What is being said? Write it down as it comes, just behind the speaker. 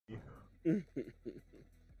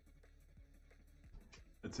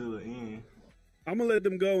Until the end. I'm gonna let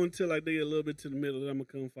them go until like they get a little bit to the middle. Then I'm gonna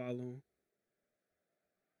come follow them.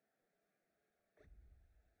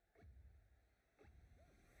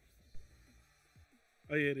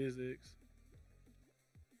 Oh yeah, it is X.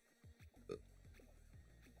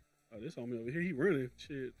 Oh, this homie over here, he running.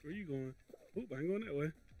 Shit, where you going? Oop, I ain't going that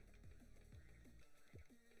way.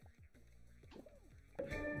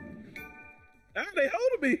 Ah, they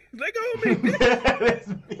holding me. They go me. That's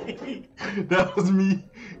me. That was me.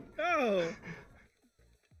 Oh.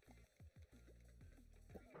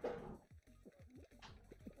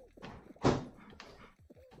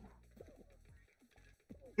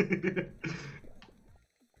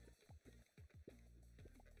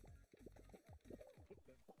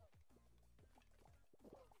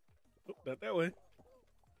 Oop, not that way.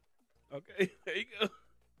 Okay, there you go.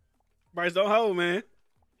 Bryce, don't hold, man.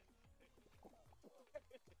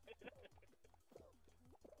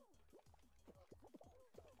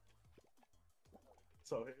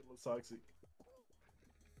 So it looks toxic.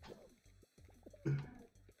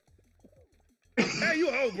 Hey, you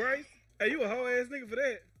a hoe, Bryce. Hey, you a hoe ass nigga for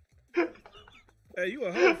that. Hey, you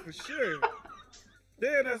a hoe for sure.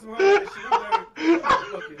 Damn, that's some hoe ass shit.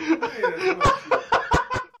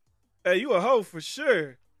 Hey, you a hoe for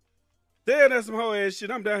sure. Damn, that's some hoe ass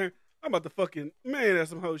shit. I'm down here. I'm about to fucking, man, that's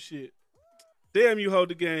some hoe shit. Damn, you hold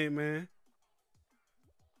the game, man.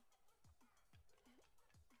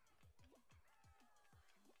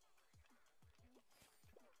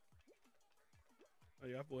 Oh,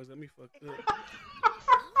 y'all boys got me fucked up.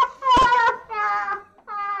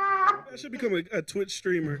 I should become a Twitch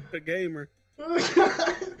streamer, a gamer. You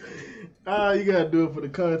gotta do it for the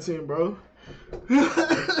content, bro.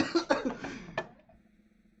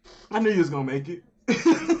 I knew you was gonna make it.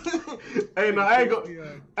 Hey, no, I ain't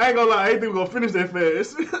gonna lie. I ain't think we gonna finish that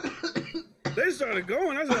fast. They started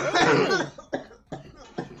going. I said,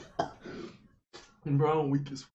 oh. Bro, I'm weak as